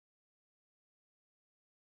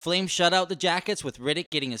Flames shut out the Jackets with Riddick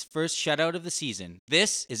getting his first shutout of the season.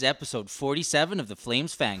 This is episode 47 of the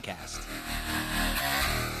Flames Fancast.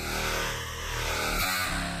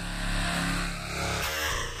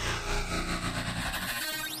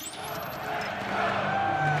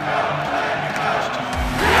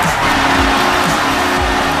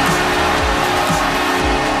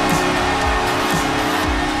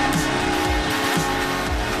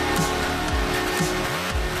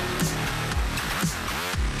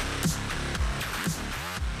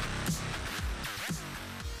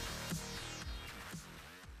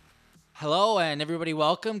 Hello and everybody,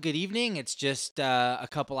 welcome. Good evening. It's just a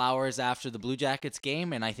couple hours after the Blue Jackets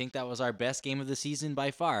game, and I think that was our best game of the season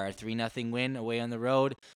by far. A 3-0 win away on the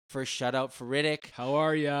road. First shutout for Riddick. How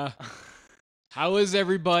are ya? How is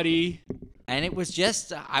everybody? And it was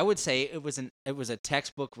just, I would say, it was a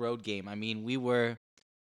textbook road game. I mean, we were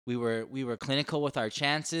clinical with our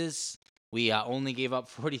chances. We only gave up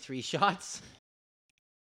 43 shots.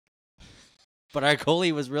 But our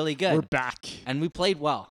goalie was really good. We're back. And we played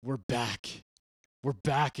well. We're back. We're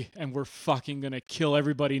back, and we're fucking gonna kill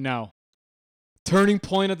everybody now. Turning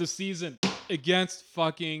point of the season against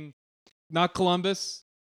fucking, not Columbus,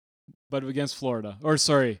 but against Florida. Or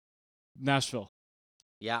sorry, Nashville.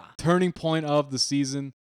 Yeah. Turning point of the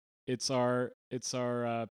season. It's what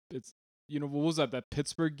was that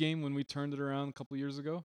Pittsburgh game when we turned it around a couple years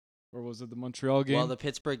ago? Or was it the Montreal game? Well, the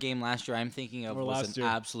Pittsburgh game last year I'm thinking of was an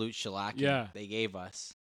absolute shellacking they gave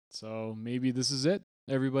us. So maybe this is it,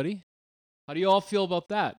 everybody. How do you all feel about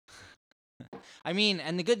that? I mean,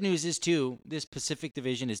 and the good news is, too, this Pacific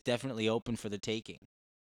Division is definitely open for the taking.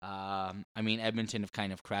 I mean, Edmonton have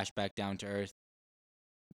kind of crashed back down to earth.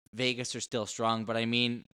 Vegas are still strong, but I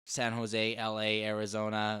mean, San Jose, LA,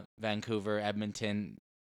 Arizona, Vancouver, Edmonton,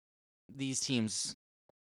 these teams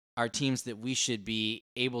are teams that we should be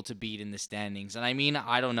able to beat in the standings. And I mean,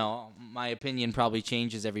 I don't know. My opinion probably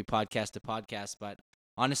changes every podcast to podcast, but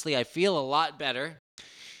honestly, I feel a lot better.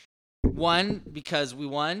 1, because we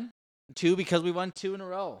won. 2, because we won 2 in a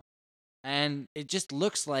row. And it just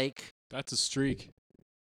looks like that's a streak.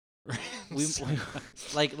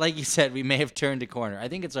 like you said, we may have turned a corner. I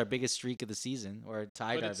think it's our biggest streak of the season, or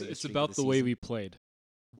tied our biggest streak. It's about the way we played.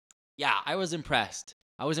 Yeah, I was impressed.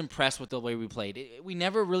 I was impressed with the way we played. We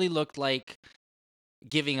never really looked like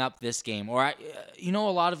giving up this game. Or, a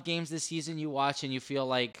lot of games this season you watch and you feel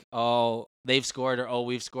like, oh, they've scored or, oh,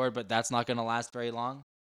 we've scored, but that's not going to last very long.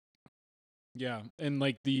 Yeah, and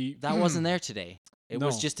that wasn't there today. It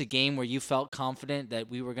was just a game where you felt confident that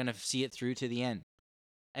we were going to see it through to the end.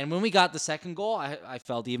 And when we got the second goal, I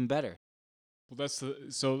felt even better. Well, that's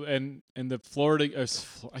the Florida.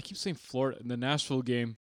 I keep saying Florida. In the Nashville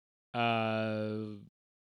game,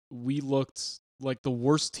 we looked like the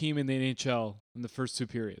worst team in the NHL in the first 2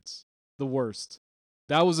 periods. The worst.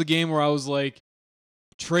 That was a game where I was like,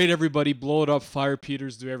 trade everybody, blow it up, fire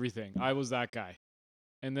Peters, do everything. I was that guy.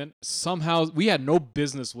 And then somehow we had no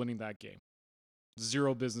business winning that game.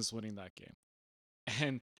 0 business winning that game.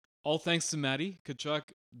 And all thanks to Matty Tkachuk,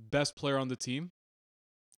 best player on the team.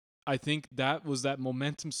 I think that was that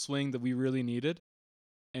momentum swing that we really needed.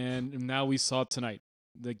 And now we saw it tonight.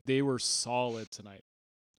 Like, they were solid tonight.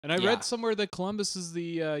 And I read somewhere that Columbus is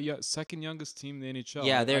the second youngest team in the NHL.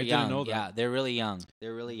 Yeah, they're young. Didn't know that. Yeah, they're really young.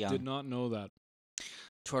 They're really young. Did not know that.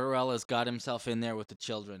 Tortorella's got himself in there with the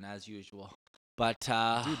children, as usual. But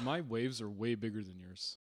dude, my waves are way bigger than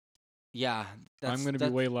yours. Yeah. I'm going to be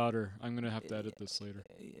way louder. I'm going to have to edit this later.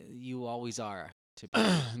 You always are.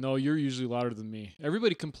 No, you're usually louder than me.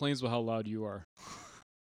 Everybody complains about how loud you are.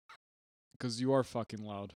 Because you are fucking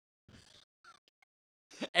loud.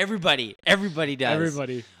 Everybody does.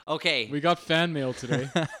 Everybody. Okay. We got fan mail today.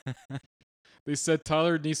 They said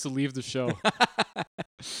Tyler needs to leave the show.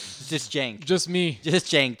 Just Jank. Just me. Just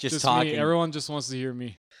Jank. Just talking. Me. Everyone just wants to hear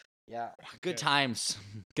me. Yeah. Good times.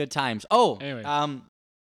 Good times. Oh, anyway.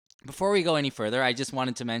 Before we go any further, I just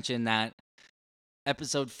wanted to mention that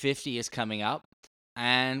episode 50 is coming up,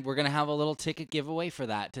 and we're going to have a little ticket giveaway for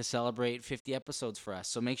that to celebrate 50 episodes for us.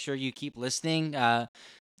 So make sure you keep listening.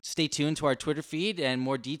 Stay tuned to our Twitter feed and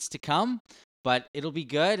more deets to come, but it'll be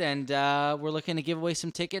good, and we're looking to give away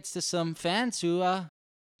some tickets to some fans who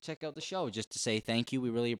check out the show, just to say thank you.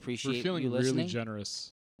 We really appreciate you listening. We're feeling really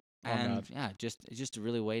generous. And yeah, just a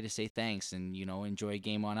really way to say thanks and, enjoy a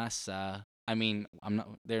game on us. I mean,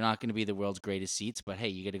 they're not going to be the world's greatest seats, but hey,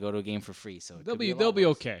 you get to go to a game for free, so they'll be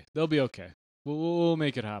okay. They'll be okay. We'll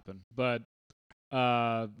make it happen. But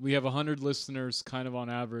we have 100 listeners, kind of on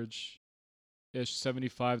average, ish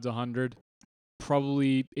 75 to 100.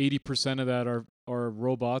 Probably 80% of that are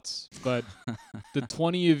robots, but the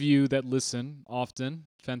 20 of you that listen often,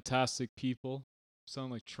 fantastic people.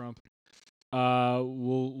 Sound like Trump.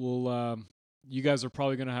 You guys are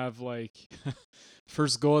probably gonna have like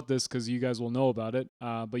first go at this because you guys will know about it.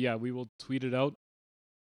 But yeah, we will tweet it out,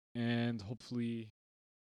 and hopefully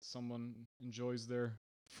someone enjoys their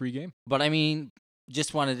free game. But I mean,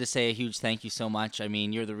 just wanted to say a huge thank you so much. I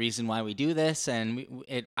mean, you're the reason why we do this, and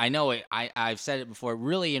I know it. I've said it before. It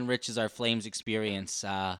really enriches our Flames experience.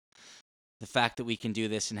 The fact that we can do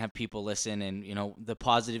this and have people listen, and the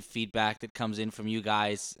positive feedback that comes in from you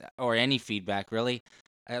guys, or any feedback really,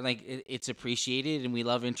 it's appreciated, and we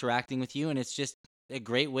love interacting with you, and it's just a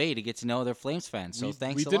great way to get to know other Flames fans. So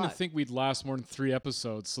thanks we a didn't lot. think we'd last more than 3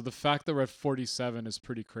 episodes, so the fact that we're at 47 is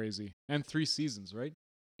pretty crazy. And 3 seasons, right?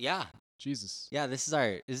 Yeah. Jesus. Yeah, is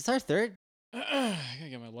this our third? I gotta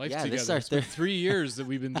get my life Yeah, together. this is our It's been third. 3 years that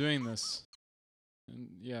we've been doing this. And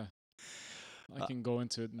yeah, I can go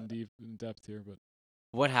into it in depth here, but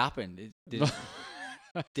What happened? Did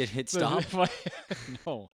it stop?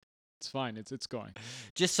 No, it's fine. It's going.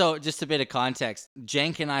 Just a bit of context.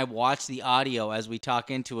 Jenk and I watch the audio as we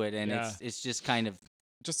talk into it, and Yeah. it's just kind of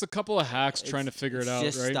Just a couple of hacks trying to figure it out,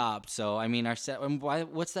 just right? stopped. So I mean,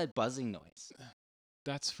 what's that buzzing noise?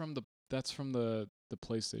 That's from the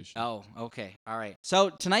PlayStation. Oh, okay, all right. So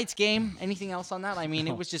tonight's game. Anything else on that? I mean,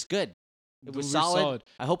 No. it was just good. It was We're solid.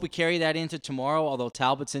 I hope we carry that into tomorrow. Although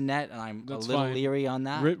Talbot's in net, and I'm That's a little fine. leery on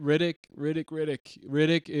that.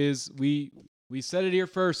 Riddick is we said it here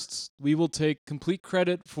first. We will take complete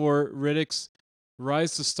credit for Riddick's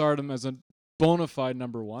rise to stardom as a bona fide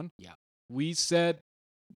number one. Yeah. We said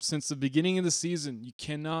since the beginning of the season, you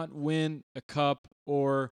cannot win a cup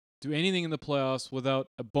or do anything in the playoffs without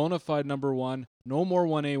a bona fide number one. No more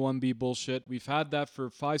 1A, 1B bullshit. We've had that for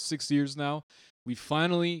 5-6 years now. We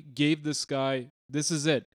finally gave this guy, this is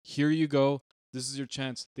it. Here you go. This is your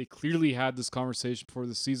chance. They clearly had this conversation before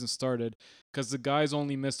the season started because the guy's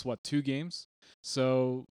only missed, 2 games?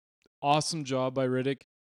 So, awesome job by Riddick.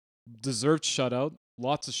 Deserved shutout.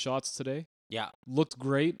 Lots of shots today. Yeah. Looked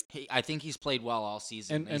great. I think he's played well all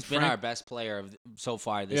season. And He's been our best player so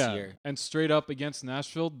far this year. And straight up against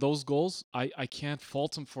Nashville, those goals, I can't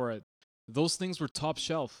fault him for it. Those things were top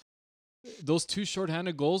shelf. Those 2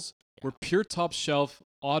 shorthanded goals were pure top shelf,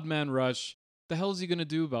 odd man rush. The hell is he gonna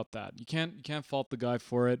do about that? You can't fault the guy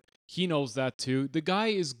for it. He knows that too. The guy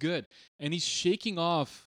is good, and he's shaking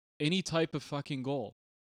off any type of fucking goal.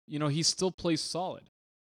 He still plays solid.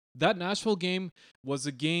 That Nashville game was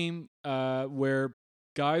a game where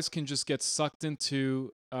guys can just get sucked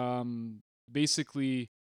into basically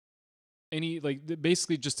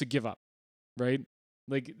just to give up, right?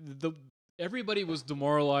 Like everybody was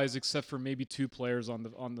demoralized except for maybe 2 players on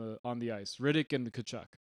the ice, Riddick and Tkachuk.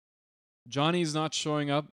 Johnny's not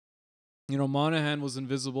showing up. Monahan was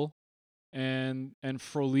invisible, and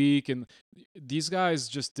Frolik, and these guys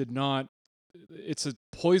just did not. It's a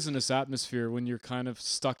poisonous atmosphere when you're kind of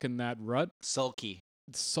stuck in that rut. Sulky,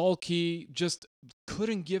 just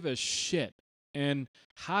couldn't give a shit, and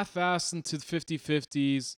half-assed into the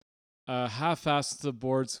 50-50s, half-assed to the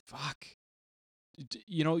boards. Fuck.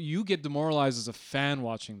 You get demoralized as a fan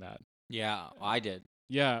watching that. Yeah, I did.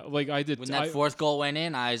 Yeah, like I did. When that fourth goal went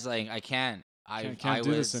in, I was like, I can't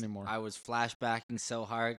do this anymore. I was flashbacking so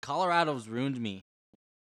hard. Colorado's ruined me.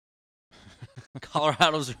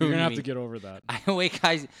 Colorado's ruined me. You're gonna have to get over that.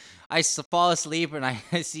 I fall asleep and I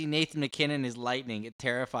see Nathan McKinnon is lightning. It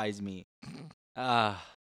terrifies me.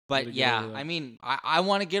 But yeah, I mean, I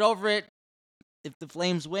want to get over it if the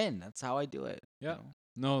Flames win. That's how I do it. Yeah.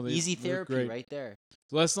 No, easy therapy right there.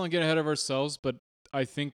 So let's not get ahead of ourselves, but I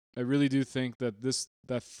really do think that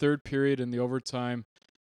that third period in the overtime,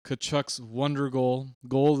 Tkachuk's wonder goal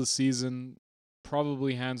of the season,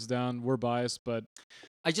 probably hands down. We're biased, but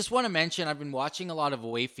I just want to mention I've been watching a lot of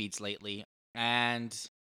away feeds lately, and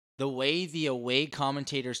the way the away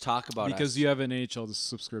commentators talk about because you have an NHL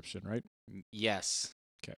subscription, right? Yes.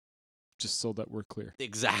 Okay. Just so that we're clear.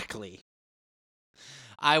 Exactly.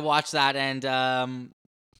 I watched that, and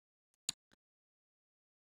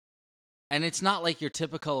it's not like your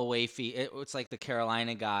typical away feed. It's like the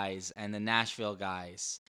Carolina guys and the Nashville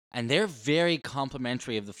guys, and they're very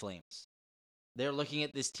complimentary of the Flames. They're looking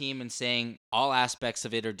at this team and saying all aspects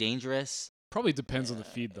of it are dangerous. Probably depends on the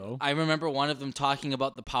feed, though. I remember one of them talking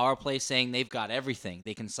about the power play, saying they've got everything.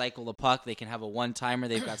 They can cycle the puck. They can have a one-timer.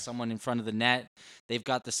 They've got someone in front of the net. They've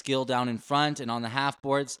got the skill down in front and on the half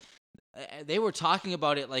boards. They were talking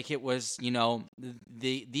about it like it was,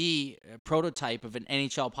 the prototype of an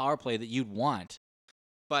NHL power play that you'd want.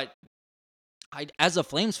 But as a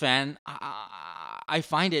Flames fan, I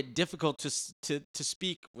find it difficult to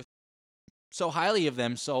speak with so highly of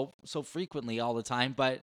them so frequently all the time.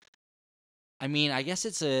 But I mean, I guess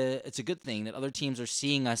it's a good thing that other teams are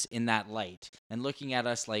seeing us in that light and looking at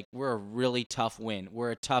us like we're a really tough win.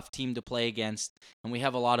 We're a tough team to play against, and we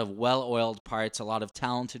have a lot of well-oiled parts, a lot of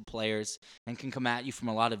talented players, and can come at you from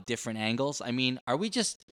a lot of different angles. I mean, are we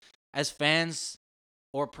just, as fans,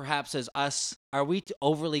 or perhaps as us, are we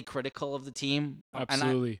overly critical of the team?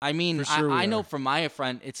 Absolutely. And I mean, For sure I we know are. from my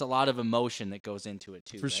front, it's a lot of emotion that goes into it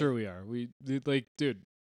too. For right? sure we are. Like, dude,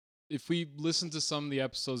 if we listen to some of the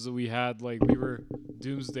episodes that we had, like we were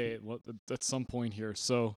doomsday at some point here.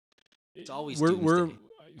 So It's always we're doomsday.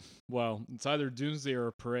 well, it's either doomsday or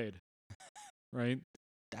a parade, right?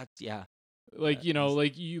 That's yeah. Like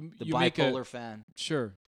like you The make a bipolar fan.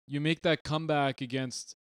 sure you make that comeback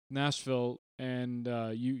against Nashville and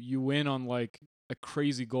you win on like a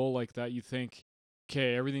crazy goal like that. You think,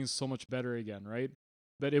 okay, everything's so much better again, right?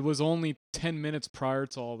 But it was only 10 minutes prior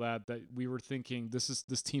to all that we were thinking this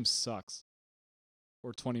team sucks,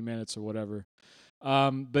 or 20 minutes or whatever.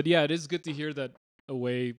 But yeah, it is good to hear that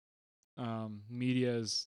away media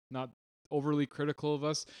is not overly critical of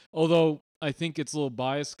us. Although I think it's a little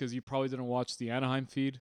biased because you probably didn't watch the Anaheim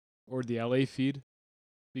feed or the LA feed,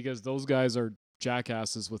 because those guys are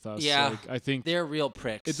jackasses with us. Yeah, like, I think they're real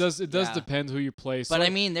pricks. it does Yeah. depend who you play. So But I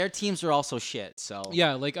mean, their teams are also shit. So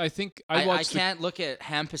yeah, like I think I I watched can't look at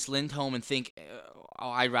Hampus Lindholm and think, oh,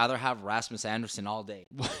 I'd rather have Rasmus Anderson all day.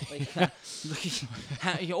 Like, look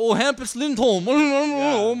at, Hampus Lindholm.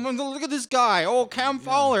 Look at this guy. Oh, Cam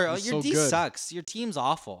Fowler. he's Your so D good. sucks. Your team's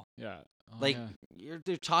awful. yeah. Oh, Like yeah.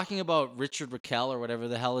 they're talking about Richard Raquel or whatever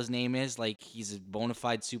the hell his name is. Like he's a bona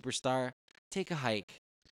fide superstar. Take a hike.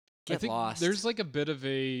 I Get think lost. there's like a bit of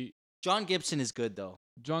a John Gibson is good though.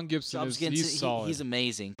 John Gibson John is Gibson, he's solid. he's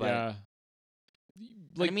amazing. But yeah.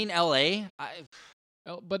 I mean, LA.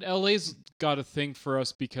 But LA's got a thing for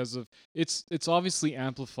us because of it's obviously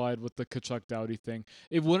amplified with the Kachuk Doughty thing.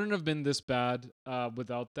 It wouldn't have been this bad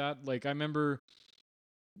without that. Like I remember,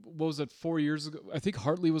 what was it, 4 years ago? I think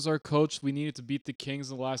Hartley was our coach. We needed to beat the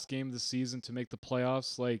Kings in the last game of the season to make the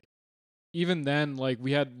playoffs. Like even then, like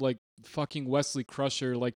we had like fucking Wesley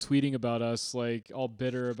Crusher like tweeting about us, like all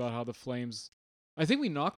bitter about how the Flames. I think we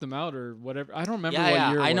knocked them out or whatever. I don't remember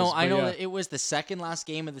what year it I know. was. I but know yeah. that it was the second last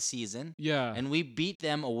game of the season, Yeah. and we beat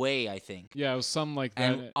them away. I think. Yeah, it was something like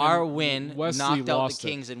that. And our win Wesley knocked out lost the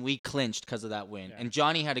Kings, and we clinched because of that win. Yeah. And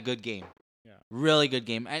Johnny had a good game. Yeah. Really good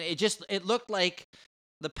game. And it looked like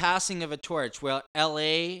the passing of a torch. Well,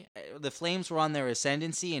 LA, the Flames were on their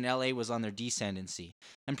ascendancy, and LA was on their descendancy.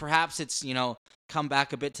 And perhaps it's come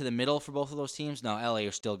back a bit to the middle for both of those teams. No, LA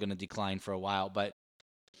are still going to decline for a while, but.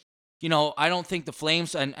 I don't think the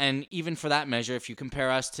Flames, and even for that measure, if you compare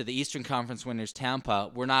us to the Eastern Conference winners, Tampa,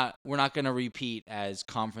 we're not going to repeat as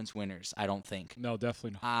conference winners. I don't think. No,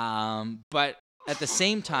 definitely not. But at the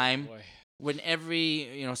same time, Boy. when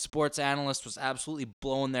every sports analyst was absolutely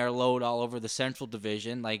blowing their load all over the Central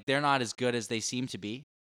Division, like they're not as good as they seem to be.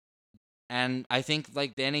 And I think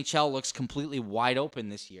like the NHL looks completely wide open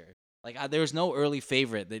this year. Like there's no early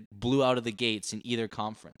favorite that blew out of the gates in either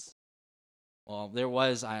conference. Well, there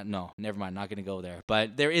was. No, never mind. Not going to go there.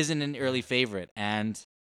 But there isn't an early favorite. And,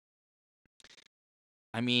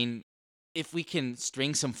 I mean, if we can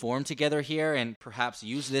string some form together here and perhaps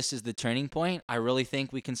use this as the turning point, I really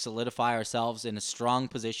think we can solidify ourselves in a strong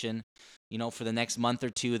position, for the next month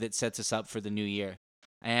or two that sets us up for the new year.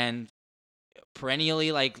 And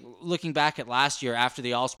perennially, like, looking back at last year after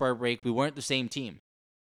the All-Star break, we weren't the same team.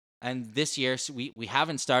 And this year, we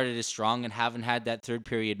haven't started as strong and haven't had that third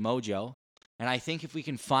period mojo. And I think if we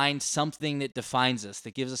can find something that defines us,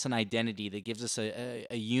 that gives us an identity, that gives us a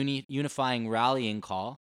unifying rallying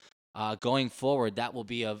call going forward, that will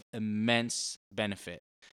be of immense benefit.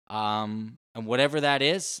 And whatever that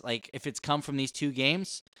is, like if it's come from these two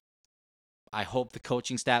games, I hope the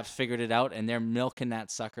coaching staff figured it out and they're milking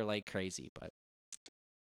that sucker like crazy. But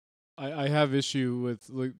I have issue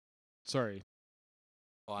with like, sorry.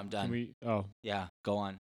 Oh, I'm done. Yeah, go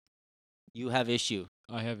on. You have issue.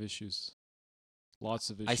 I have issues.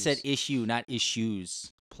 Lots of issues. I said issue, not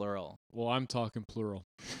issues, plural. Well, I'm talking plural.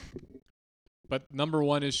 But number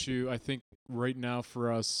one issue, I think right now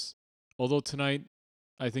for us, although tonight,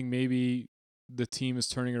 I think maybe the team is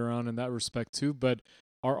turning it around in that respect too, but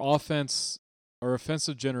our offensive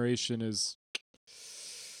generation is,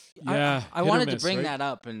 yeah. I wanted to bring that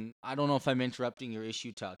up, and I don't know if I'm interrupting your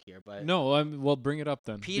issue talk here, but no, well, bring it up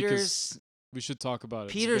then. Peters, we should talk about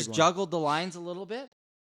it. Peters juggled the lines a little bit.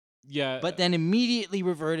 Yeah, but then immediately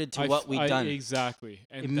reverted to what we'd done. Exactly,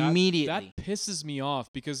 and immediately that pisses me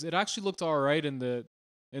off because it actually looked all right in the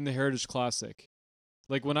Heritage Classic.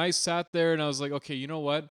 Like when I sat there and I was like, okay, you know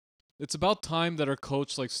what? It's about time that our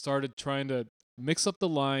coach like started trying to mix up the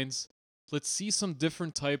lines, Let's see some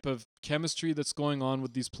different type of chemistry that's going on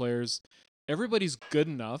with these players. Everybody's good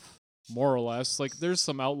enough, more or less. Like there's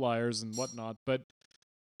some outliers and whatnot, but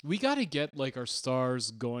we got to get like our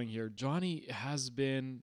stars going here. Johnny has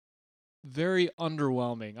been very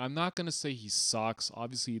underwhelming. I'm not going to say he sucks.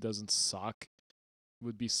 Obviously, he doesn't suck. It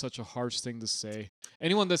would be such a harsh thing to say.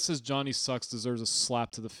 Anyone that says Johnny sucks deserves a slap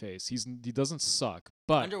to the face. He doesn't suck,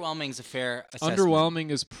 but Underwhelming is a fair assessment. underwhelming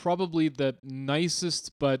is probably the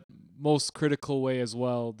nicest but most critical way as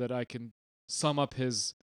well that I can sum up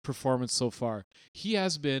his performance so far. He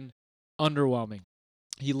has been underwhelming.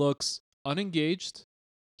 He looks unengaged.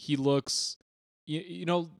 He looks,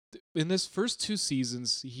 in this first 2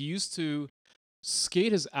 seasons, he used to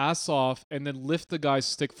skate his ass off and then lift the guy's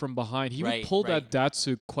stick from behind. He would pull that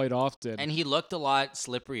Datsuk quite often. And he looked a lot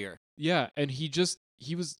slipperier. Yeah, and he just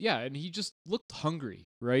looked hungry,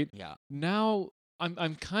 right? Yeah. Now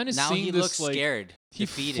I'm kind of Now seeing he this looks like scared, he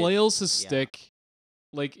defeated. flails his Yeah. stick,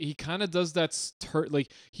 like he kind of does that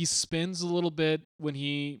like he spins a little bit when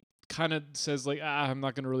he kind of says like I'm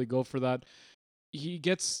not gonna really go for that.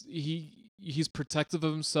 He's protective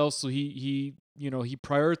of himself, so he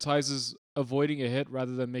prioritizes avoiding a hit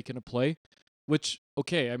rather than making a play, which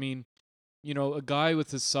okay, I mean, a guy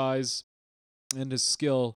with his size and his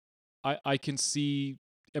skill, I can see.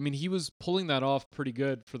 I mean, he was pulling that off pretty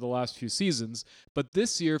good for the last few seasons, but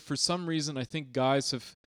this year, for some reason, I think guys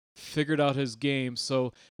have figured out his game.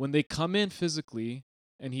 So when they come in physically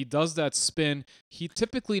and he does that spin, he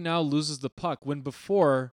typically now loses the puck, when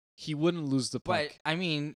before he wouldn't lose the puck. But, I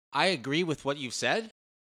mean, I agree with what you've said,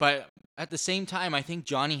 but at the same time, I think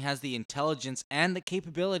Johnny has the intelligence and the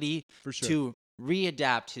capability For sure. to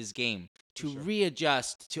readapt his game, to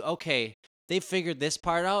readjust to, okay, they figured this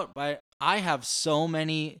part out, but I have so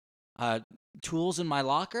many tools in my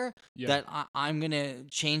locker that I'm going to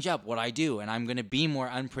change up what I do, and I'm going to be more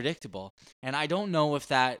unpredictable. And I don't know if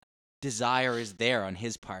that desire is there on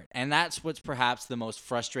his part. And that's what's perhaps the most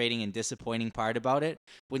frustrating and disappointing part about it,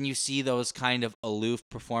 when you see those kind of aloof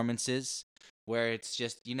performances where it's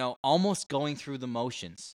just, almost going through the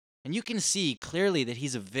motions. And you can see clearly that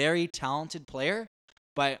he's a very talented player,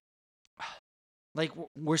 but like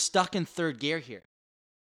we're stuck in third gear here.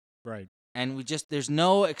 Right. And there's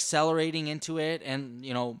no accelerating into it and,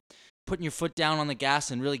 putting your foot down on the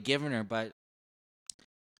gas and really giving her, but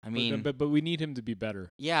I mean, but we need him to be better.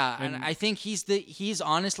 Yeah, and I think he's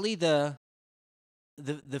honestly the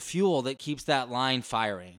fuel that keeps that line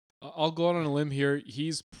firing. I'll go out on a limb here.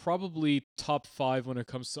 He's probably top 5 when it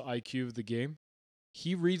comes to IQ of the game.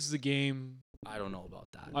 He reads the game. I don't know about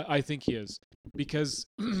that. I think he is, because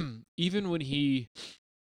even when he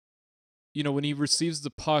receives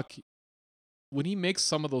the puck, when he makes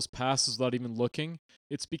some of those passes without even looking,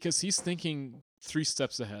 it's because he's thinking 3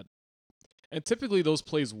 steps ahead. And typically those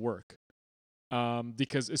plays work,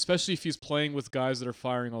 because especially if he's playing with guys that are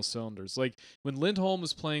firing all cylinders. Like when Lindholm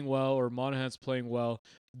is playing well or Monahan's playing well,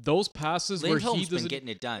 those passes where he doesn't... Lindholm's been getting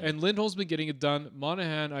it done. And Lindholm's been getting it done.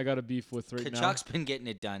 Monahan, I got a beef with right now. Kachuk's been getting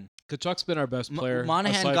it done. Kachuk's been our best player.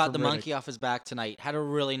 Monahan got the monkey off his back tonight. Had a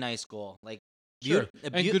really nice goal. Sure.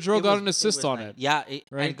 And Gaudreau got an assist on it. Yeah,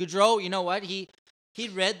 right? And Gaudreau, you know what? He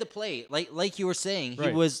read the play. Like you were saying,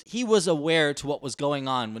 Right. he was aware to what was going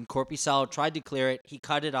on. When Korpisalo tried to clear it, he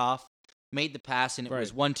cut it off, made the pass, and it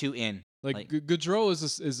was 1-2 in. Gaudreau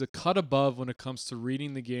is a cut above when it comes to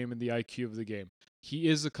reading the game and the IQ of the game. He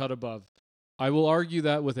is a cut above. I will argue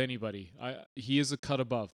that with anybody. He is a cut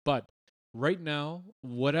above. But right now,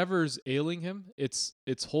 whatever's ailing him, it's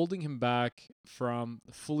holding him back from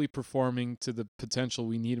fully performing to the potential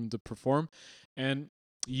we need him to perform. And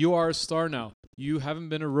you are a star now. You haven't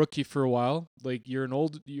been a rookie for a while. Like you're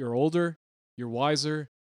older, you're wiser.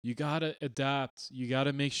 You gotta adapt. You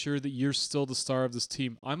gotta make sure that you're still the star of this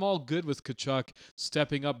team. I'm all good with Tkachuk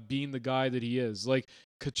stepping up, being the guy that he is. Like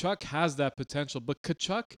Tkachuk has that potential, but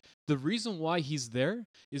Tkachuk, the reason why he's there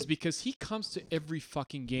is because he comes to every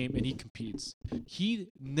fucking game and he competes. He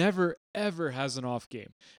never ever has an off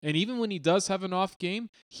game, and even when he does have an off game,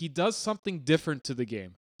 he does something different to the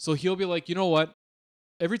game. So he'll be like, you know what?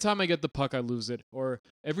 Every time I get the puck, I lose it. Or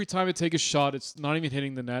every time I take a shot, it's not even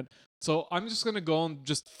hitting the net. So I'm just going to go and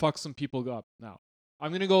just fuck some people up now.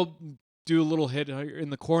 I'm going to go do a little hit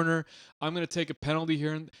in the corner. I'm going to take a penalty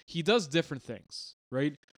here. And he does different things,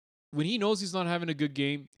 right? When he knows he's not having a good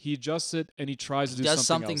game, he adjusts it and he tries to do something else. He does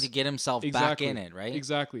something to get himself back in it, right?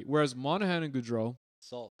 Exactly. Whereas Monahan and Gaudreau,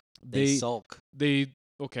 sulk. They sulk.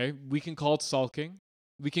 Okay, we can call it sulking.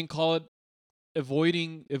 We can call it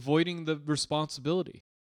avoiding the responsibility.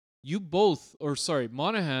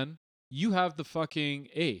 Monahan, you have the fucking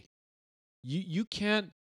A. You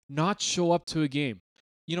can't not show up to a game.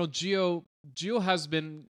 Gio has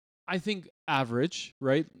been, I think, average,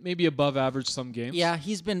 right? Maybe above average some games. Yeah,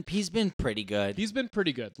 he's been pretty good. He's been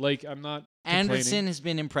pretty good. Like, I'm not Anderson complaining. has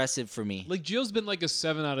been impressive for me. Like, Gio's been like a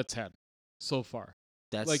 7 out of 10 so far,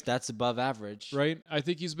 That's above average. right? I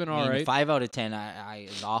think he's been I all mean, right. 5 out of 10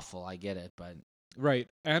 is awful. I get it, but Right.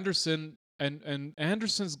 Anderson and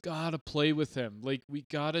Anderson's got to play with him. Like, we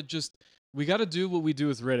got to do what we do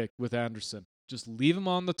with Riddick with Anderson. Just leave him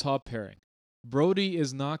on the top pairing. Brody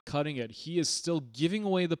is not cutting it. He is still giving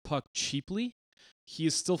away the puck cheaply. He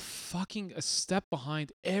is still fucking a step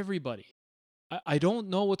behind everybody. I don't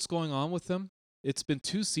know what's going on with him. It's been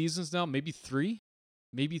 2 seasons now, maybe three.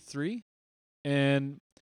 And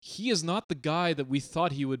he is not the guy that we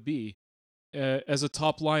thought he would be as a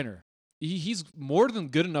top liner. He's more than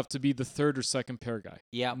good enough to be the third or second pair guy.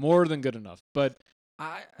 yeah, More than good enough. But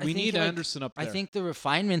I we think, need like, Anderson up there. I think the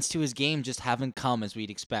refinements to his game just haven't come as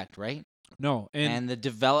we'd expect, right? No. And the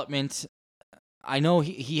development, I know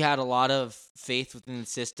he had a lot of faith within the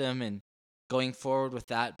system and going forward with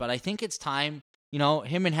that, but I think it's time.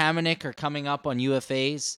 Him and Hamonic are coming up on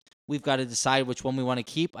UFAs. We've got to decide which one we want to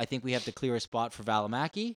keep. I think we have to clear a spot for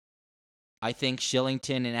Valimaki. I think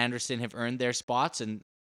Shillington and Anderson have earned their spots, and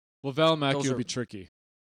Well, Valimaki Those will are- be tricky,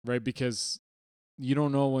 right? Because you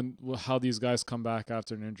don't know how these guys come back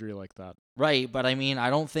after an injury like that. right. But I mean, I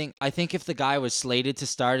think if the guy was slated to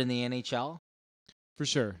start in the NHL, For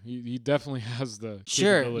sure. He definitely has the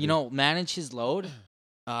sure, capability. manage his load.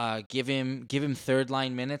 Give him third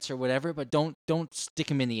line minutes or whatever, but don't stick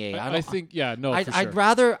him in the A. I think, yeah, no, for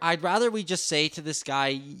sure. I'd rather we just say to this guy,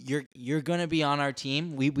 you're gonna be on our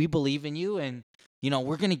team. We believe in you, and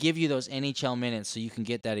we're gonna give you those NHL minutes so you can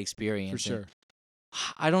get that experience. For And sure.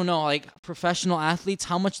 I don't know, like professional athletes,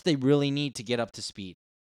 how much they really need to get up to speed.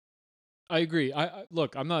 I agree.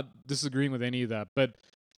 Look, I'm not disagreeing with any of that, but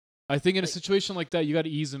I think in a Like- situation like that, you got to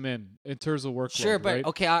ease them in terms of workload. Sure, but right?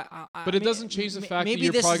 okay, But it doesn't change the fact that maybe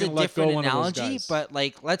you're this probably is a gonna let go different one of those analogy, guys. but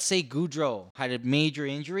like let's say Goudreau had a major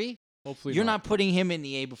injury. Hopefully You're not putting him in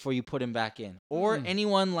the A before you put him back in. Or Mm-mm.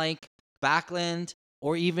 anyone like Backlund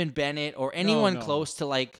or even Bennett or anyone no. close to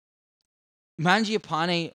like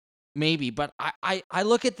Mangiapane, maybe. But I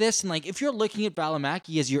look at this and like if you're looking at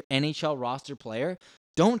Valimaki as your NHL roster player,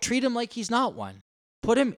 don't treat him like he's not one.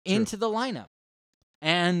 Put him into the lineup.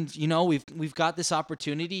 And we've got this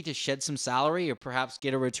opportunity to shed some salary or perhaps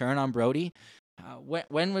get a return on Brody.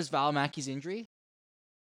 When was Valimaki's injury?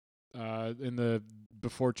 in the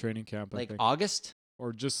before training camp, I Like think, August.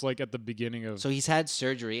 or just like at the beginning of. So he's had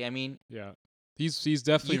surgery. I mean, yeah, he's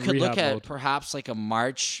definitely you could rehab look at mode. perhaps like a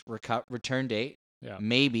March return date. Yeah.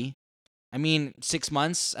 Maybe. I mean, 6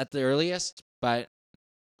 months at the earliest, but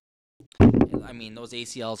I mean, those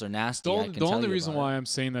ACLs are nasty. The only reason why I'm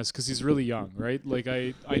saying this because he's really young, right? Like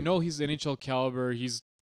I know he's NHL caliber. He's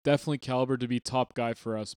definitely caliber to be top guy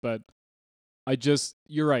for us. But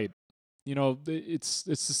you're right. It's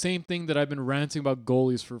the same thing that I've been ranting about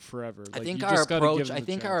goalies for forever. I Like, think you our just gotta give approach. them I the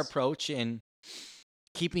think our chance. approach in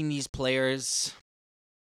keeping these players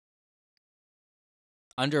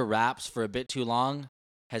under wraps for a bit too long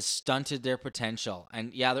has stunted their potential.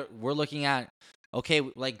 And yeah, we're looking at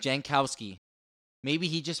like Jankowski. Maybe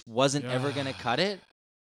he just wasn't ever gonna cut it.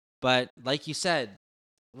 But like you said,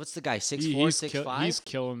 what's the guy? 6'4", 6'5"? He's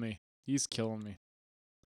killing me. He's killing me.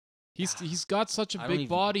 He's got such a I don't big even-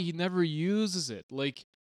 body. He never uses it. Like,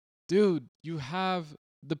 dude, you have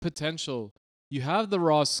the potential. You have the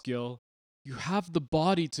raw skill. You have the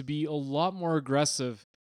body to be a lot more aggressive.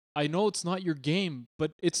 I know it's not your game,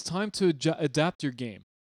 but it's time to adapt your game.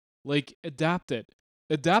 Like, adapt it.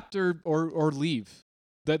 Adapt or leave.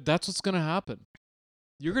 That's what's gonna happen.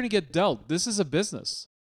 You're gonna get dealt. This is a business.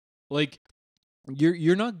 Like,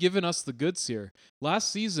 you're not giving us the goods here.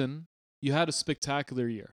 Last season, you had a spectacular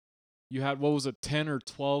year. You had, what was it, 10 or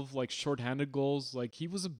 12 like shorthanded goals. Like, he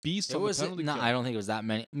was a beast It on was the penalty no, kill. I don't think it was that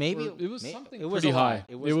many. Maybe Or it was something it was pretty a lot. high.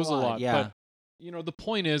 It was a lot. Yeah. But the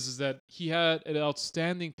point is that he had an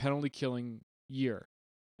outstanding penalty killing year,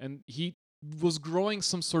 and he was growing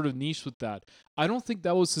some sort of niche with that. I don't think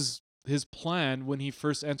that was his plan when he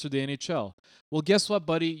first entered the NHL. Well, guess what,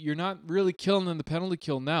 buddy? You're not really killing in the penalty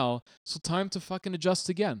kill now, so time to fucking adjust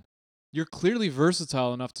again. You're clearly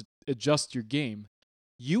versatile enough to adjust your game.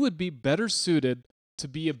 You would be better suited to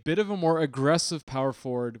be a bit of a more aggressive power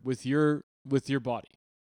forward with your body.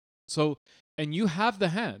 So, and you have the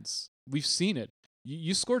hands. We've seen it.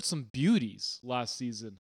 You scored some beauties last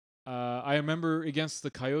season. I remember against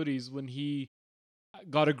the Coyotes when he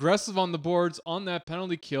got aggressive on the boards on that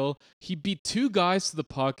penalty kill. He beat 2 guys to the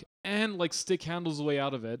puck and like stick handles the way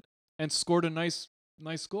out of it and scored a nice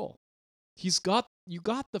goal. You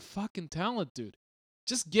got the fucking talent, dude.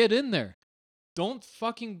 Just get in there. Don't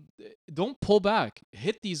pull back.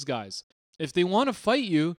 Hit these guys. If they want to fight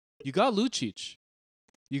you, you got Lucic.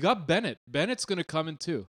 You got Bennett. Bennett's gonna come in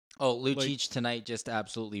too. Oh, Lucic tonight just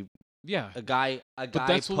absolutely Yeah. a guy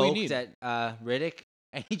that's what we poked need. at Riddick,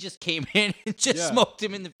 and he just came in and just Yeah. smoked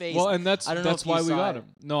him in the face. Well, and that's I don't know if you why we saw got it.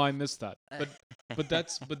 him. No, I missed that. But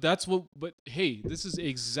hey, this is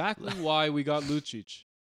exactly why we got Lucic.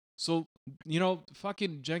 So,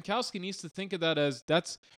 fucking Jankowski needs to think of that as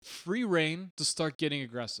that's free reign to start getting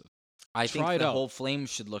aggressive. I think Try it the out. whole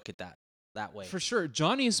Flames should look at that way. For sure.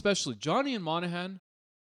 Johnny especially. Johnny and Monahan,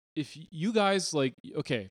 if you guys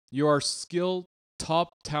you are skilled, top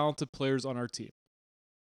talented players on our team.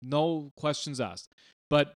 No questions asked.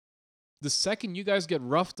 But the second you guys get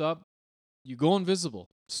roughed up, you go invisible.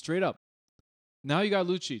 Straight up. Now you got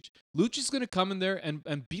Lucic. Lucic's going to come in there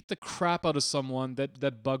and beat the crap out of someone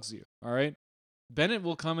that bugs you, all right? Bennett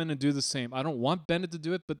will come in and do the same. I don't want Bennett to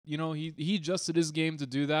do it, but he adjusted his game to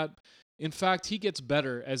do that. In fact, he gets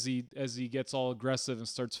better as he gets all aggressive and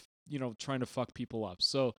starts, trying to fuck people up.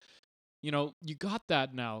 So, you got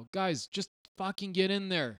that now. Guys, just fucking get in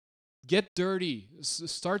there. Get dirty.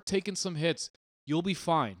 Start taking some hits. You'll be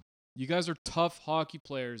fine. You guys are tough hockey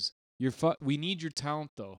players. We need your talent,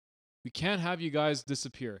 though. We can't have you guys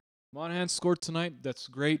disappear. Monahan scored tonight. That's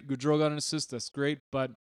great. Gaudreau got an assist. That's great. But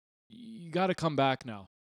you got to come back now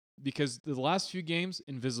because the last few games,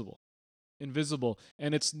 invisible.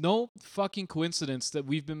 And it's no fucking coincidence that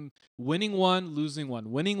we've been winning one, losing one,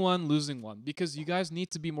 winning one, losing one, because you guys need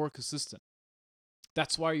to be more consistent.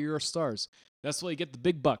 That's why you're stars. That's why you get the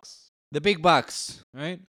big bucks. The big bucks.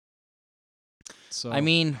 Right? So I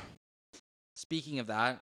mean, speaking of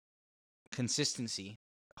that, consistency.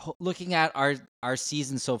 Looking at our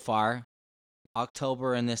season so far,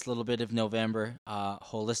 October and this little bit of November,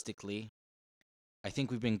 holistically, I think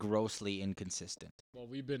we've been grossly inconsistent. Well,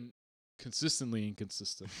 we've been consistently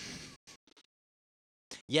inconsistent.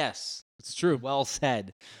 Yes. It's true. Well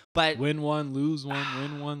said. But win one, lose one,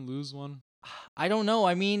 win one, lose one. I don't know.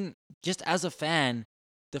 I mean, just as a fan,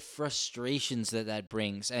 the frustrations that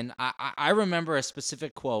brings. And I remember a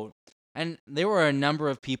specific quote, and there were a number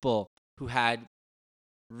of people who had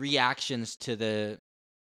reactions to the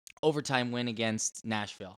overtime win against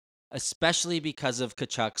Nashville, especially because of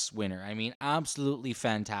Tkachuk's winner. I mean, absolutely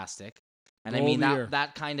fantastic. And Goal I mean, of the year.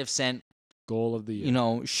 that kind of sent, Goal of the year.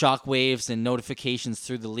 shockwaves and notifications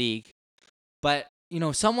through the league. But,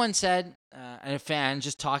 someone said, and a fan,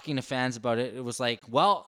 just talking to fans about it, it was like,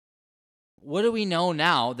 well, what do we know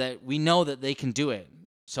now that we know that they can do it?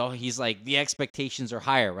 So he's like, the expectations are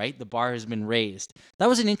higher, right? The bar has been raised. That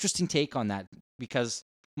was an interesting take on that because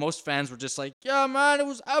most fans were just like, yeah, man, it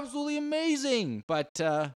was absolutely amazing. But,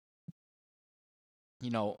 one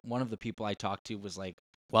of the people I talked to was like,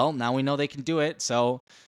 well, now we know they can do it. So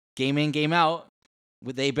game in, game out,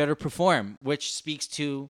 they better perform, which speaks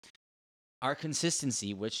to our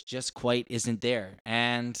consistency, which just quite isn't there.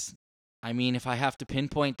 And I mean, if I have to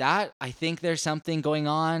pinpoint that, I think there's something going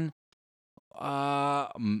on. I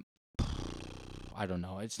don't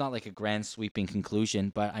know. It's not like a grand sweeping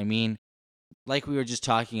conclusion, but I mean, like we were just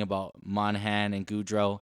talking about Monahan and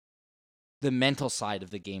Gaudreau, the mental side of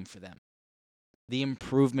the game for them, the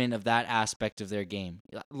improvement of that aspect of their game.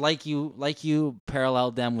 Like you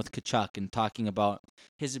paralleled them with Tkachuk and talking about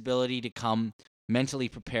his ability to come mentally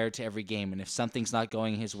prepared to every game. And if something's not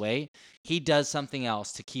going his way, he does something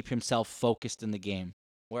else to keep himself focused in the game.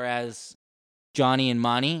 Whereas Johnny and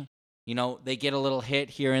Monty, they get a little hit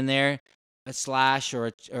here and there, a slash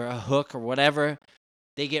or a hook or whatever.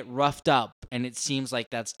 They get roughed up, and it seems like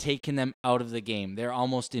that's taken them out of the game. They're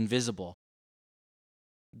almost invisible.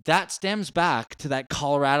 That stems back to that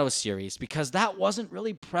Colorado series because that wasn't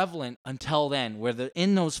really prevalent until then, where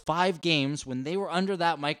in those 5 games, when they were under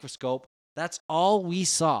that microscope, that's all we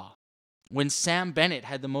saw. When Sam Bennett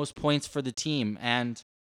had the most points for the team, and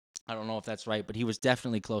I don't know if that's right, but he was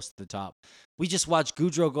definitely close to the top. We just watched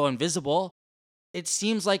Gaudreau go invisible. It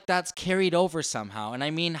seems like that's carried over somehow. And I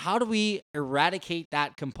mean, how do we eradicate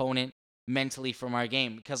that component mentally from our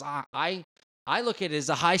game? Because I look at it as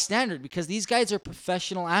a high standard because these guys are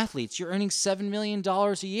professional athletes. You're earning $7 million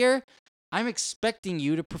a year. I'm expecting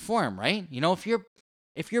you to perform, right?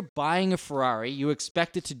 If you're buying a Ferrari, you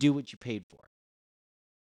expect it to do what you paid for.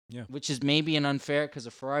 Yeah. Which is maybe an unfair because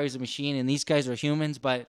a Ferrari is a machine and these guys are humans,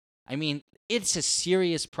 but I mean, it's a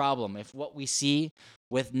serious problem if what we see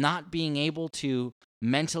with not being able to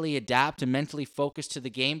mentally adapt and mentally focus to the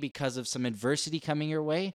game because of some adversity coming your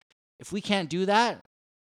way. If we can't do that,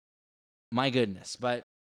 my goodness. But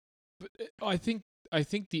I think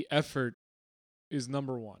the effort is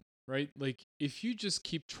number one, right? Like if you just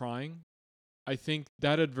keep trying, I think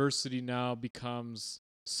that adversity now becomes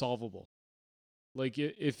solvable. Like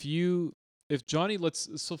if Johnny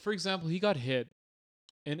so for example, he got hit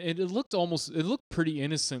and it looked pretty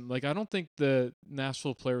innocent. Like I don't think the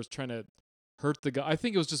Nashville player was trying to hurt the guy. I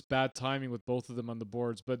think it was just bad timing with both of them on the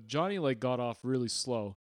boards, but Johnny like got off really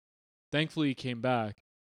slow. Thankfully he came back.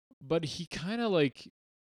 But he kind of like,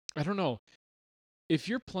 I don't know, if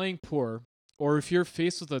you're playing poor or if you're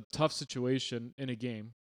faced with a tough situation in a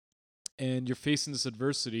game and you're facing this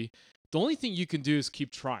adversity, the only thing you can do is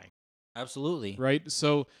keep trying. Absolutely. Right?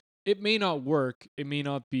 So it may not work. It may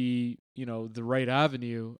not be, the right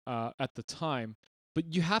avenue at the time,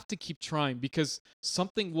 but you have to keep trying because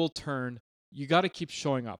something will turn. You got to keep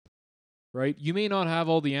showing up, right? You may not have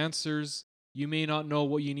all the answers. You may not know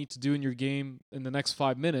what you need to do in your game in the next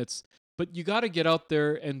 5 minutes, but you got to get out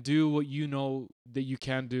there and do what you know that you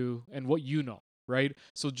can do and what you know, right?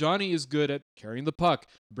 So Johnny is good at carrying the puck,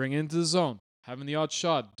 bringing it into the zone, having the odd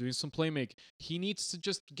shot, doing some playmaking. He needs to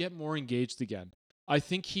just get more engaged again. I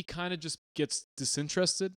think he kind of just gets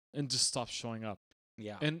disinterested and just stops showing up.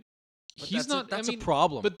 Yeah. And but he's not. That's a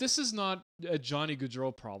problem. But this is not a Johnny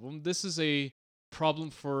Gaudreau problem. This is a problem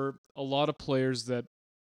for a lot of players that,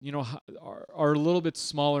 are a little bit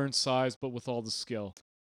smaller in size, but with all the skill.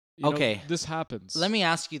 Okay. This happens. Let me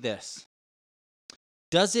ask you this.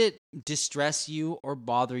 Does it distress you or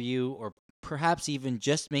bother you or perhaps even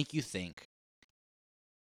just make you think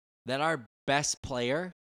that our best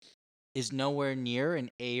player is nowhere near an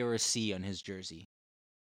A or a C on his jersey?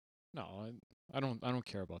 No, I don't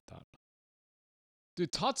care about that.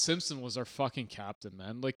 Dude, Todd Simpson was our fucking captain,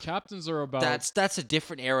 man. Like captains are about. That's a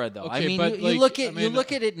different era, though. Okay, I mean, but you look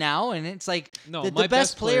at it now, and it's like the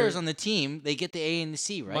best players on the team, they get the A and the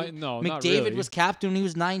C, right? No, McDavid not really. was captain when he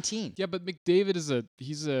was 19. Yeah, but McDavid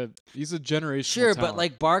he's a generational Sure, talent. but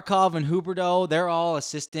like Barkov and Huberdeau, they're all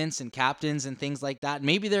assistants and captains and things like that.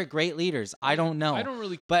 Maybe they're great leaders. I don't know. I don't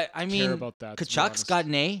really. But I mean, care about that. Kachuk's got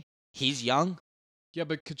an A. He's young. Yeah,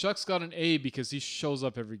 but Kachuk's got an A because he shows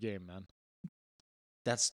up every game, man.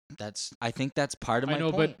 That's. I think that's part of my point.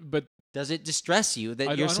 I know, but does it distress you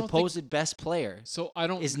that your supposed best player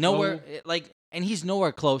is nowhere and he's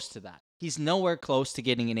nowhere close to that. He's nowhere close to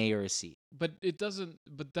getting an A or a C. But it doesn't.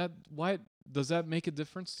 But why does that make a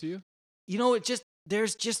difference to you?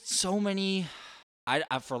 There's just so many,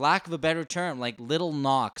 for lack of a better term, like little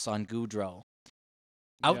knocks on Gaudreau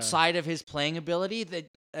outside of his playing ability that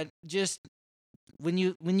just when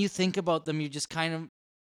you think about them, you just kind of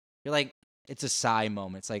you're like. It's a sigh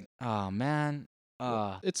moment. It's like, oh man,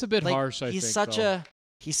 it's a bit harsh. I think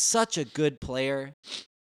he's such a good player,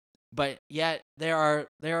 but yet there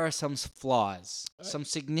are some flaws, some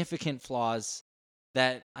significant flaws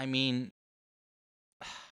that I mean.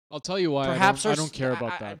 I'll tell you why. Perhaps I don't care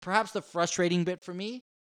about that. Perhaps the frustrating bit for me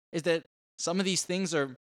is that some of these things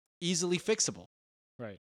are easily fixable.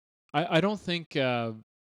 Right. I don't think.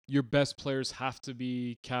 Your best players have to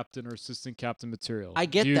be captain or assistant captain material. I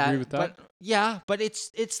get Do you that. agree with that? But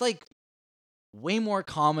it's like way more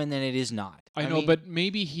common than it is not. I know, but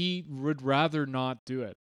maybe he would rather not do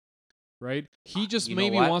it. Right? He just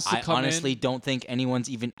maybe wants to come in. I honestly don't think anyone's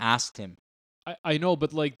even asked him. I know,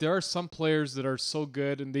 but like there are some players that are so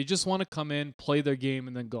good and they just want to come in, play their game,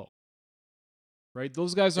 and then go. Right?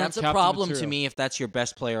 Those guys aren't captain That's a problem material. to me if that's your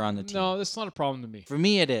best player on the team. No, that's not a problem to me. For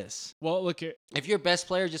me, it is. Well, look, if your best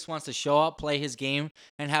player just wants to show up, play his game,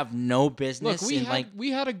 and have no business, we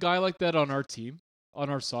had a guy like that on our team, on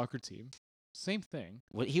our soccer team. Same thing.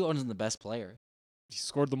 He wasn't the best player. He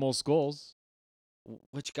scored the most goals.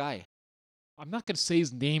 Which guy? I'm not gonna say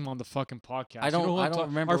his name on the fucking podcast. I don't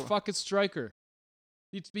remember. Our fucking striker.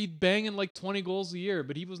 He'd be banging like 20 goals a year,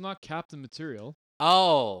 but he was not captain material.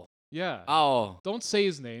 Oh. Yeah. Oh. Don't say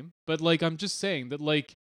his name, but like I'm just saying that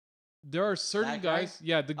like there are certain guys.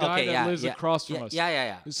 Yeah, the guy that lives across from us.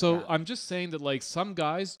 Yeah. So I'm just saying that like some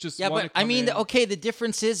guys just want to come I mean, in. the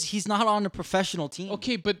difference is he's not on a professional team.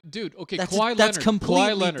 Okay, but dude, that's Kawhi Leonard. That's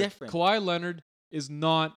completely different. Kawhi Leonard is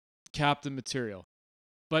not captain material,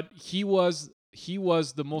 but he was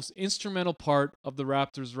the most instrumental part of the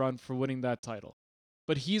Raptors' run for winning that title.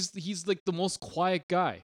 But he's like the most quiet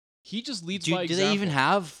guy. He just leads by example. Do they even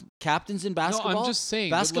have captains in basketball? No, I'm just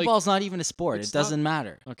saying. Basketball's not even a sport. It doesn't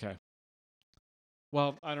matter. Okay.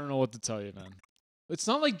 Well, I don't know what to tell you, man. It's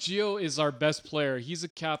not like Gio is our best player. He's a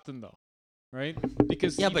captain, though, right?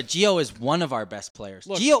 Because but Gio is one of our best players.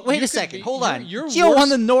 Look, Gio, wait a second. Hold on. Gio won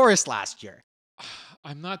the Norris last year.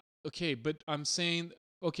 I'm not okay, but I'm saying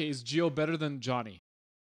is Gio better than Johnny?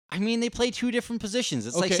 I mean, they play two different positions.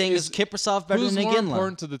 It's like saying is Kiprusoff better than Iginla? Who's more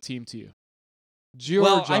important to the team to you? Gio or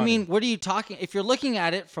Well, Johnny? I mean, what are you talking? If you're looking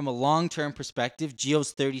at it from a long-term perspective,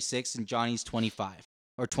 Gio's 36 and Johnny's 25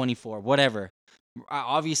 or 24, whatever.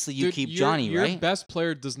 Obviously, you Dude, keep your, Johnny, your right? best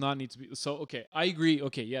player does not need to be. So, okay, I agree.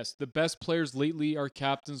 Okay, yes, the best players lately are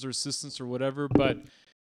captains or assistants or whatever, but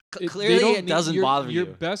they Clearly, don't it need doesn't your bother your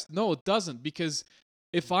you. best. No, it doesn't, because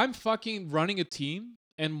if I'm fucking running a team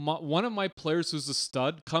and one of my players who's a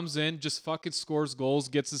stud comes in, just fucking scores goals,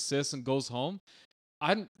 gets assists, and goes home,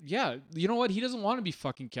 yeah, you know what? He doesn't want to be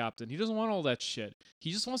fucking captain. He doesn't want all that shit.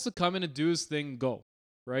 He just wants to come in and do his thing and go,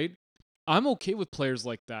 right? I'm okay with players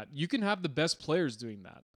like that. You can have the best players doing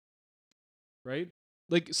that, right?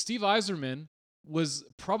 Like Steve Eiserman was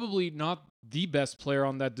probably not the best player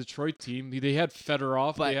on that Detroit team. They had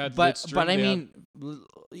Fedorov, they had Lidstrom, I they had, mean,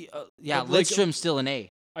 yeah, but like, Lidstrom's still an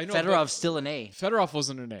A. I know, Fedorov's still an A. Fedorov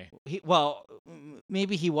wasn't an A.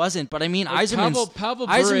 Maybe he wasn't, but I mean, Like Pavel Bure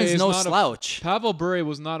Eiserman's is no not slouch. Pavel Bure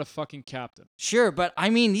was not a fucking captain. Sure, but I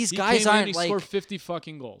mean, these He guys came in, aren't he like. scored 50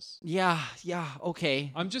 fucking goals. Yeah,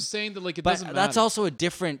 okay. I'm just saying that, like, it But doesn't matter. that's also a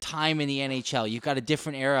different time in the NHL. You've got a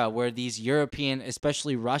different era where these European,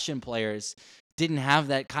 especially Russian players, didn't have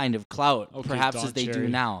that kind of clout, Okay, perhaps Don as they do Cherry.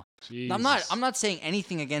 now. Jesus. I'm not saying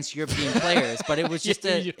anything against European players, but it was just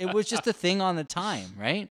Yeah. it was just a thing on the time,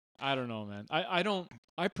 right? I don't know, man.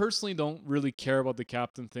 I personally don't really care about the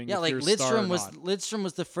captain thing. Yeah, if like you're a star or Lidstrom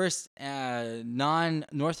was not. the first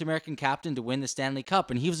non-North American captain to win the Stanley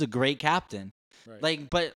Cup, and he was a great captain. Right.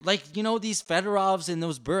 But these Fedorovs and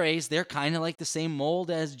those Bures, they're kind of like the same mold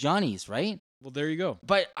as Johnny's, right? Well, there you go.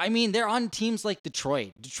 But I mean, they're on teams like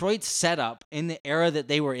Detroit. Detroit's setup in the era that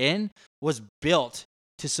they were in was built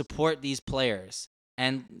to support these players,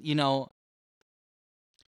 and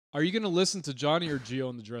Are you going to listen to Johnny or Gio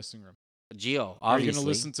in the dressing room? Gio, obviously. Are you going to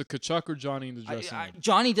listen to Kachuk or Johnny in the dressing room?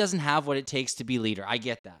 Johnny doesn't have what it takes to be leader. I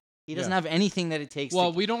get that. He doesn't Yeah. have anything that it takes.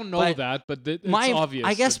 Well, we don't know but that, but it's obvious.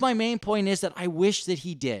 I guess that- my main point is that I wish that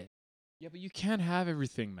he did. Yeah, but you can't have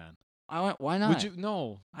everything, man. Why not? Would you?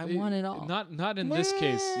 No. I want it all. Not in this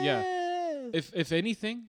case. Yeah. If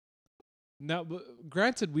anything, now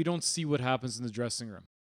granted we don't see what happens in the dressing room,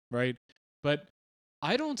 right? But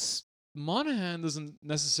I don't. Monahan doesn't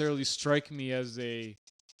necessarily strike me as a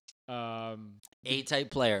A-type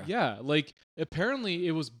player. Yeah, like apparently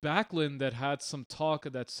it was Backlund that had some talk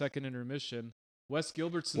at that second intermission. Wes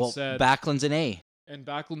Gilbertson said Backlund's an A. and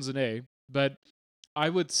Backlund's an A, but I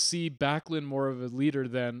would see Backlund more of a leader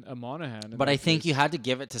than a Monahan. But I think you had to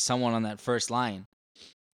give it to someone on that first line.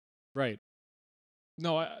 Right.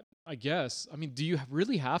 No, I guess. I mean, do you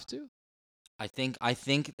really have to? I think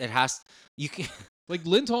it has. You can. Like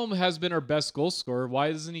Lindholm has been our best goal scorer.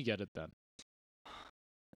 Why doesn't he get it then?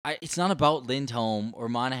 It's not about Lindholm or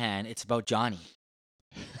Monahan. It's about Johnny.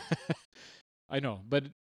 I know, but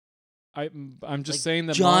I'm just Like, saying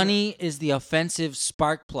that Johnny is the offensive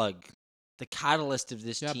spark plug, the catalyst of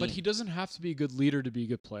this team. Yeah, but he doesn't have to be a good leader to be a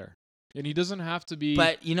good player, and he doesn't have to be.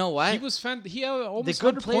 But you know what? He was he had almost the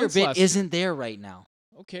good 100 player points bit last year. isn't there right now.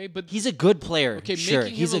 Okay, but He's a good player. okay, sure,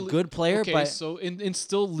 making he's him a good player, okay, but so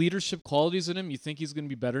instill leadership qualities in him. You think he's going to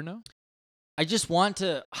be better now? I just want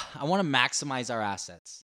to maximize our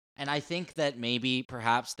assets. And I think that maybe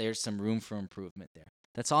perhaps there's some room for improvement there.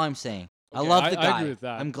 That's all I'm saying. Okay, I love the guy. I agree with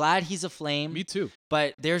that. I'm glad he's a Flame. Me too.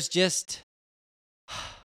 But there's just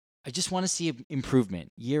I just want to see improvement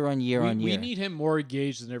year on year on year. We need him more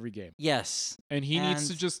engaged in every game. Yes. And he needs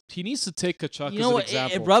to take Kachuk You as know an what?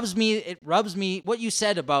 example. It rubs me what you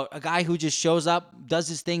said about a guy who just shows up, does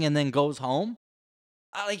his thing, and then goes home.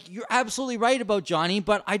 You're absolutely right about Johnny,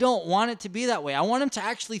 but I don't want it to be that way. I want him to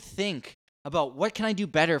actually think about what can I do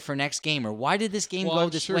better for next game, or why did this game go I'm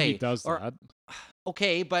this sure way? He does that.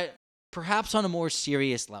 Okay, but perhaps on a more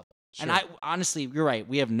serious level. Sure. And I honestly, you're right.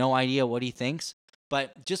 We have no idea what he thinks,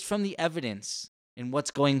 but just from the evidence and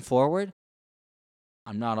what's going forward,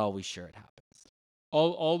 I'm not always sure it happens.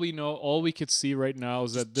 All we know, all we could see right now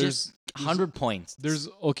is that there's 100 points. There's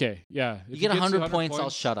okay, yeah. You If get 100 200 points, I'll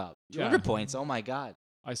shut up. 200 Yeah. points. Oh my god.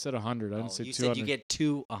 I said 100. I didn't say you 200. said you get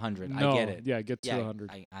to 100. No, I get it. Yeah, get to Yeah,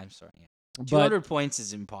 100. I'm sorry. Yeah. But 200 points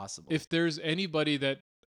is impossible. if there's anybody that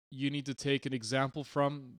you need to take an example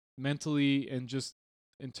from mentally and just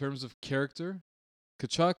in terms of character,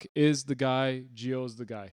 Kachuk is the guy, Gio is the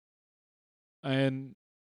guy. And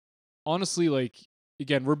honestly, like,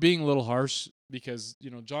 again, we're being a little harsh because,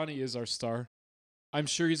 Johnny is our star. I'm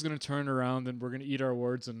sure he's going to turn around and we're going to eat our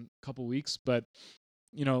words in a couple weeks, but,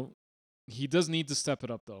 he does need to step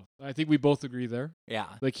it up, though. I think we both agree there. yeah.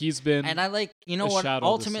 Like, he's been... And I a what? shadow this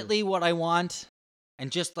Ultimately, what I want,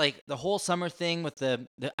 And just like the whole summer thing with the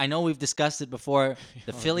I know we've discussed it before,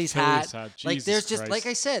 the Oh, Phillies hat. Like Jesus there's just like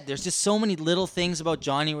I Christ. said, there's just so many little things about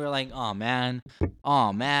Johnny where like, oh man,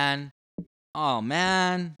 oh man, oh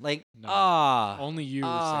man, like No. ah Only you were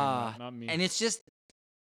saying that, not me. and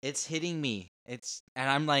it's hitting me. And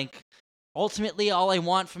I'm like, ultimately, all I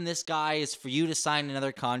want from this guy is for you to sign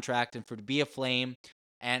another contract and for to be a Flame,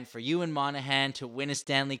 and for you and Monahan to win a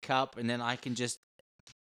Stanley Cup, and then I can just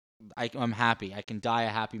I'm happy. I can die a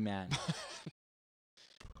happy man.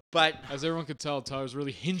 But As everyone could tell, Tyler's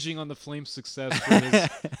really hinging on the Flames' success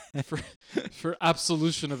for his for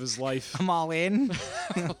absolution of his life. I'm all in.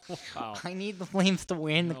 Wow. I need the Flames to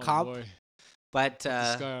win the Oh, cup. boy. But Put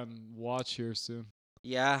this guy on watch here soon.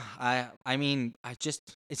 yeah, I mean, it's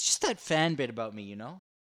just that fan bit about me, you know?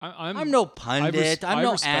 I'm I'm no pundit. I'm I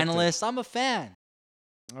no respect it. analyst. I'm a fan.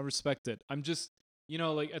 I respect it. I'm just,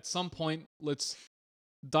 like at some point, let's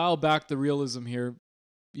dial back the realism here.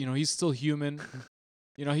 He's still human.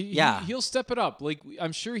 Yeah. He'll step it up. Like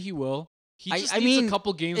I'm sure he will. He just I needs mean, a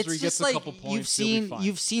couple games it's where he gets just a like couple points. He'll be fine.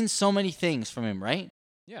 you've seen so many things from him, right?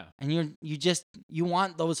 Yeah. And you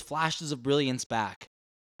want those flashes of brilliance back.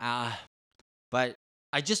 But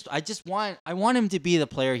I want him to be the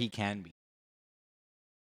player he can be.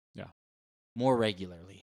 Yeah. More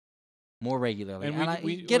regularly. And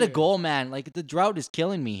we get a goal, man. Like the drought is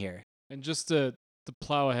killing me here. And just to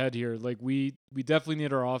plow ahead here, like we definitely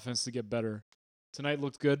need our offense to get better. Tonight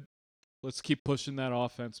looked good. Let's keep pushing that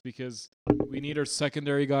offense because we need our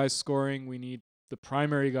secondary guys scoring. We need the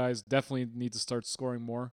primary guys definitely need to start scoring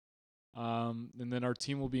more. And then our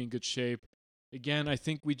team will be in good shape. Again, I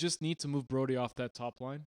think we just need to move Brody off that top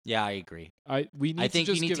line. Yeah, I agree. We need I think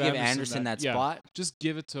to just you need to give Anderson that yeah, spot. Just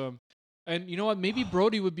give it to him. And you know what? Maybe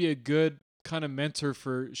Brody would be a good kind of mentor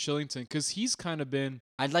for Shillington because he's kind of been.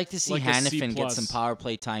 I'd like to see like a Hannafin get some C+. power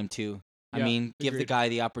play time too. Yeah, I mean, give the agreed. guy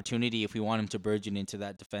the opportunity if we want him to burgeon into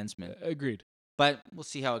that defenseman. Agreed. But we'll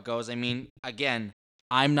see how it goes. I mean, again,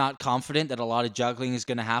 I'm not confident that a lot of juggling is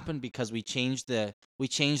going to happen because we changed the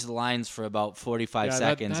lines for about 45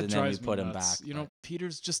 seconds that and then we drives me put him nuts. back. You know,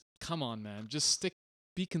 Peters, just come on, man. Just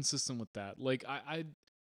be consistent with that. Like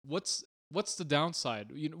what's the downside?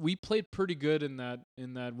 We played pretty good in that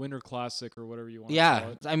Winter Classic or whatever you want to call Yeah,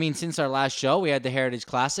 it. I mean, since our last show, we had the Heritage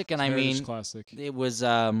Classic, and Heritage Classic. it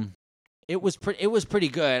was pretty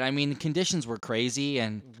good. I mean, the conditions were crazy,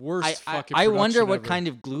 and Worst fucking I wonder production what ever. kind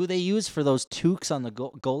of glue they use for those toques on the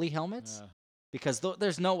goalie helmets, Yeah. because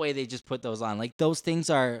there's no way they just put those on. Like those things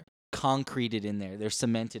are concreted in there; they're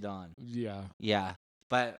cemented on. Yeah. Yeah,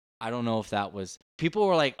 but I don't know if that was. People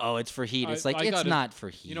were like, "Oh, it's for heat." It's like it's not for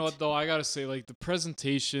heat. You know what though? I gotta say, like the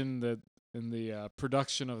presentation and the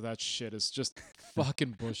production of that shit is just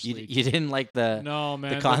fucking bush league. You didn't like the No,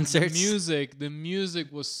 man. the concerts? The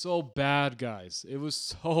music was so bad, guys. It was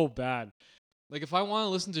so bad. Like if I want to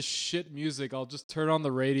listen to shit music, I'll just turn on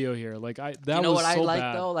the radio here. Like that you know was what so I like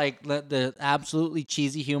bad. though? Like the absolutely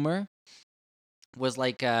cheesy humor was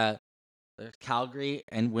like Calgary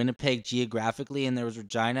and Winnipeg geographically, and there was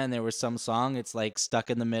Regina, and there was some song. It's like stuck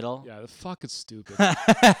in the middle. Yeah, the fuck is stupid.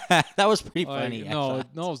 That was pretty Like, funny. no, it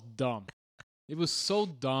was dumb. It was so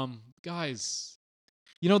dumb, guys.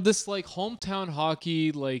 This like hometown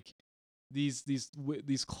hockey, like these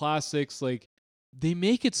classics, like they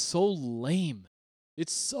make it so lame.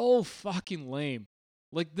 It's so fucking lame.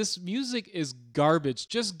 Like this music is garbage.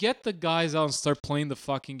 Just get the guys out and start playing the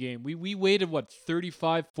fucking game. We waited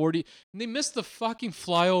 35, 40, and they missed the fucking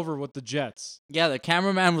flyover with the Jets. Yeah, the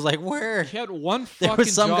cameraman was like, "Where?" He had one fucking There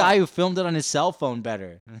was some job. guy who filmed it on his cell phone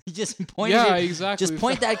better. He just pointed. Yeah, it, exactly. Just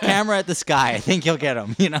point that camera at the sky. I think you'll get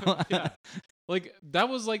him. Yeah. Like that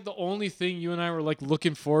was like the only thing you and I were like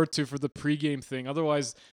looking forward to for the pregame thing.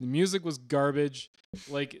 Otherwise, the music was garbage.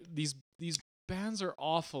 Like these bands are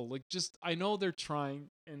awful. Like just I know they're trying,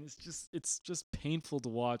 and it's just painful to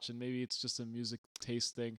watch. And maybe it's just a music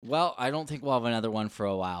taste thing. Well, I don't think we'll have another one for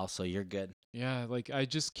a while, so you're good. Yeah, like I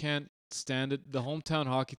just can't stand it. The hometown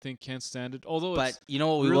hockey thing can't stand it. Although, But it's you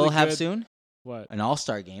know what we really will have good. soon? What? An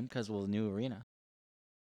all-star game because we'll new arena.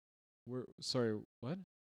 Sorry, what?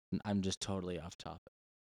 I'm just totally off topic.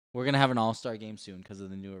 We're gonna have an all-star game soon because of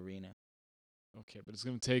the new arena. Okay, but it's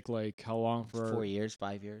gonna take like how long for 4 years,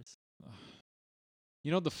 5 years.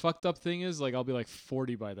 You know what the fucked up thing is? Like I'll be like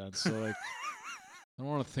 40 by then, so like I don't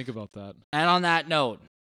want to think about that. And on that note,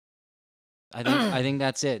 I think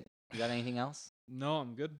that's it. You got anything else? No,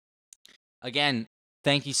 I'm good. Again,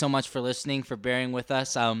 Thank you so much for listening, for bearing with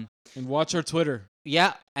us. And watch our Twitter.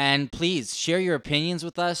 Yeah, and please share your opinions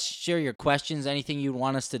with us, share your questions, anything you'd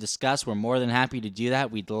want us to discuss. We're more than happy to do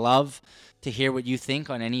that. We'd love to hear what you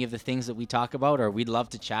think on any of the things that we talk about, or we'd love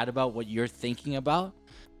to chat about what you're thinking about.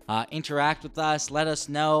 Interact with us, let us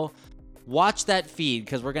know. Watch that feed,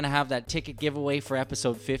 because we're going to have that ticket giveaway for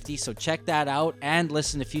episode 50, so check that out and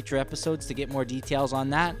listen to future episodes to get more details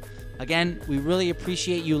on that. Again, we really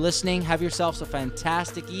appreciate you listening. Have yourselves a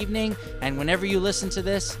fantastic evening. And whenever you listen to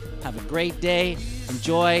this, have a great day.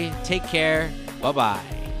 Enjoy. Take care.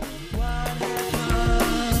 Bye-bye.